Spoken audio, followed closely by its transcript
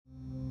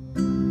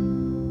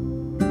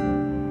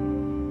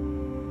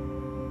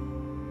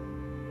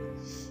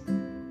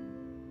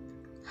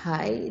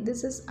Hi,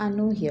 this is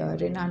Anu here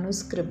in Anu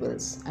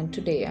Scribbles, and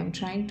today I'm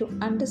trying to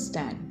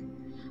understand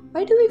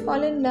why do we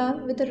fall in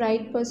love with the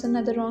right person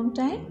at the wrong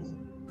time?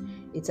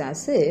 It's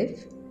as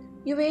if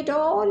you wait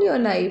all your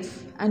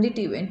life and it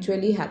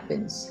eventually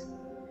happens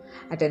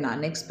at an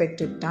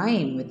unexpected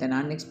time with an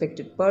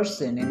unexpected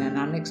person in an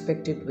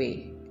unexpected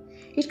way.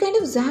 It kind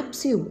of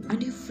zaps you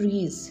and you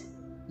freeze.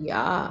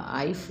 Yeah,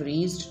 I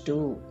freezed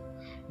too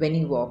when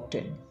he walked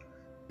in.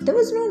 There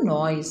was no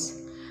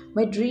noise.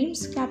 My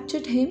dreams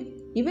captured him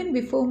even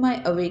before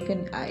my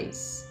awakened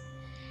eyes.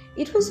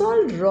 It was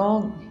all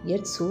wrong,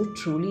 yet so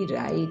truly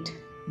right.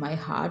 My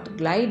heart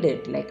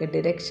glided like a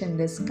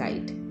directionless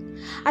kite.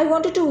 I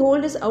wanted to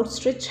hold his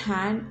outstretched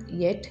hand,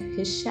 yet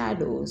his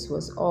shadows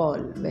was all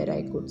where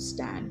I could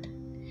stand.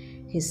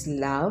 His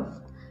love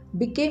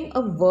became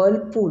a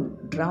whirlpool,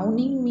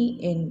 drowning me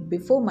in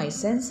before my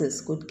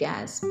senses could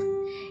gasp.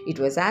 It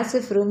was as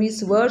if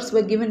Rumi's words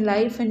were given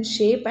life and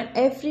shape, and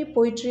every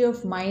poetry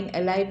of mine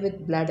alive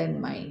with blood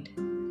and mind.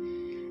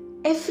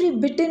 Every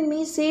bit in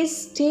me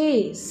says,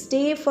 stay,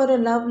 stay, for a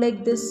love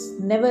like this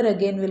never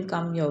again will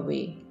come your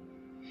way.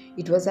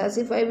 It was as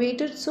if I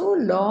waited so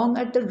long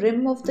at the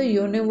rim of the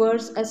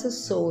universe as a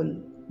soul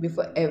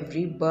before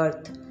every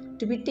birth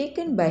to be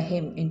taken by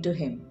him into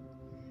him.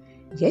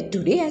 Yet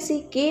today, as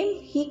he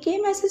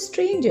came as a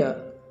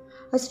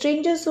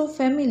stranger so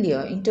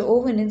familiar,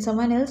 interwoven in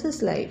someone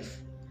else's life.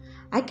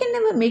 I can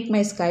never make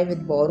my sky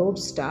with borrowed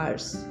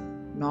stars,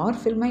 nor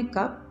fill my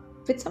cup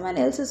with someone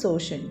else's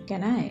ocean,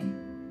 can I?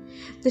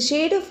 The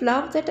shade of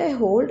love that I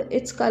hold,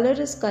 its color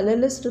is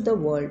colorless to the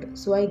world,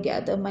 so I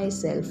gather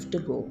myself to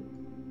go.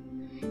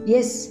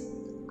 Yes,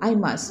 I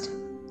must,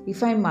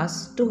 if I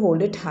must, to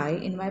hold it high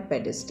in my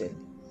pedestal.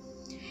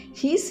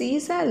 He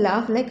sees our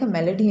love like a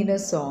melody in a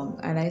song,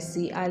 and I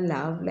see our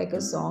love like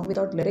a song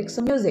without lyrics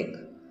or music.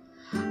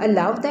 A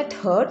love that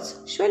hurts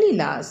surely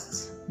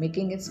lasts,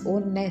 making its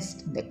own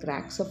nest in the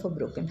cracks of a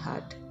broken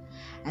heart.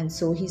 And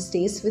so he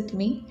stays with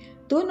me,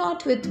 though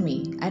not with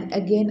me, and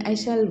again I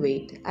shall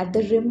wait at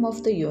the rim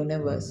of the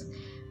universe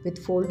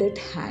with folded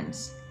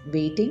hands,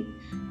 waiting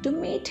to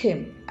meet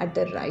him at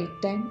the right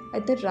time,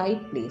 at the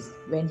right place,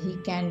 when he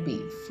can be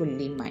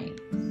fully mine.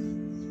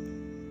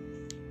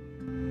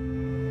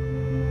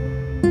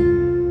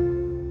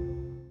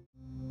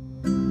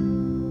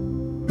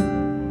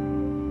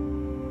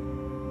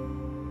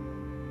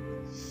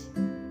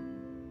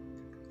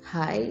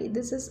 Hi,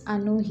 this is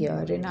Anu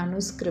here in Anu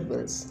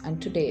Scribbles,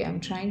 and today I'm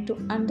trying to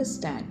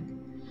understand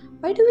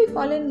why do we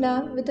fall in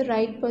love with the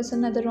right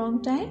person at the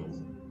wrong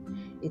time?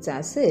 It's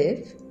as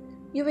if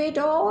you wait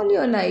all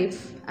your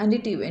life and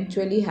it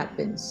eventually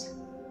happens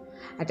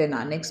at an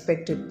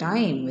unexpected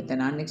time with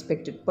an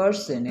unexpected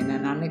person in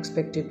an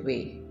unexpected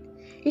way.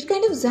 It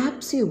kind of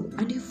zaps you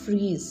and you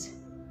freeze.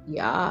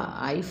 Yeah,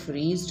 I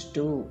freezed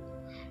too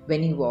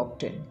when he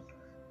walked in.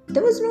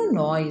 There was no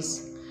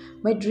noise.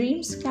 My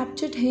dreams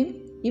captured him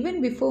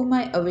even before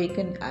my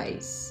awakened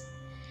eyes.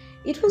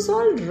 It was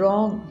all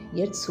wrong,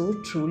 yet so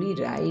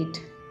truly right.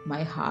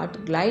 My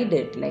heart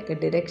glided like a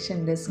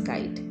directionless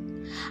kite.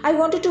 I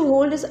wanted to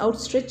hold his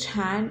outstretched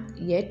hand,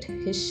 yet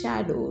his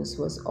shadows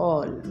was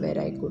all where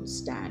I could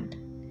stand.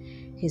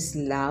 His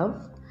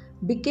love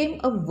became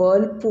a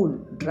whirlpool,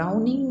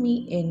 drowning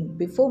me in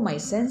before my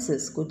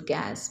senses could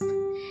gasp.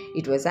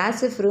 It was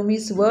as if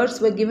Rumi's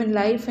words were given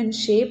life and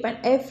shape, and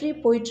every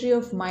poetry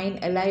of mine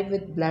alive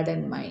with blood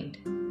and mind.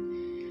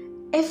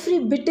 Every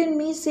bit in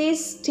me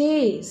says,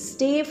 stay,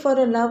 stay, for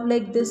a love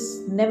like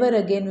this never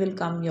again will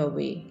come your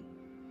way.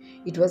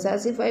 It was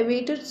as if I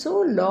waited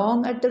so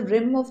long at the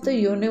rim of the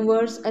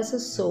universe as a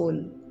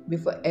soul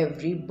before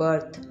every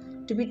birth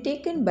to be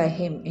taken by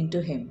him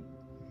into him.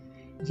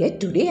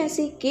 Yet today, as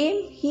he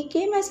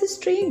came as a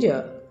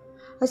stranger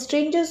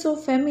so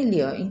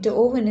familiar,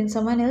 interwoven in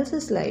someone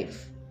else's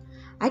life.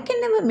 I can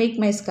never make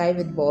my sky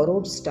with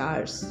borrowed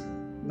stars,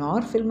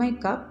 nor fill my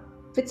cup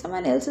with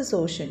someone else's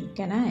ocean,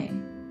 can I?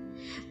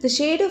 The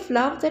shade of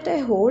love that I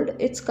hold,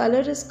 its color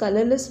is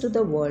colorless to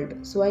the world,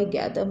 so I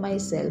gather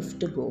myself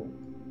to go.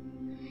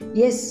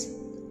 Yes,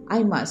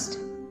 I must,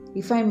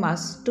 if I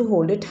must, to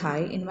hold it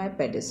high in my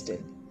pedestal.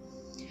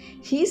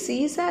 He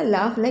sees our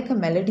love like a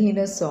melody in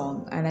a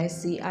song, and I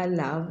see our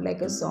love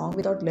like a song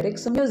without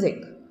lyrics or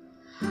music.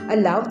 A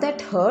love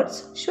that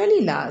hurts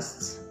surely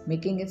lasts,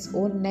 making its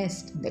own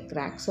nest in the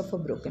cracks of a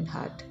broken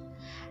heart.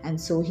 And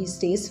so he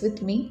stays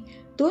with me,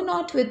 though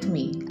not with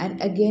me,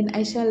 and again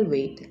I shall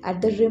wait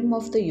at the rim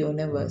of the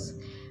universe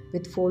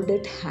with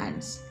folded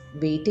hands,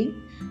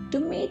 waiting to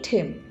meet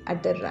him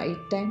at the right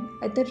time,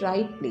 at the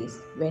right place,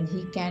 when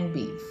he can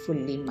be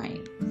fully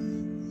mine.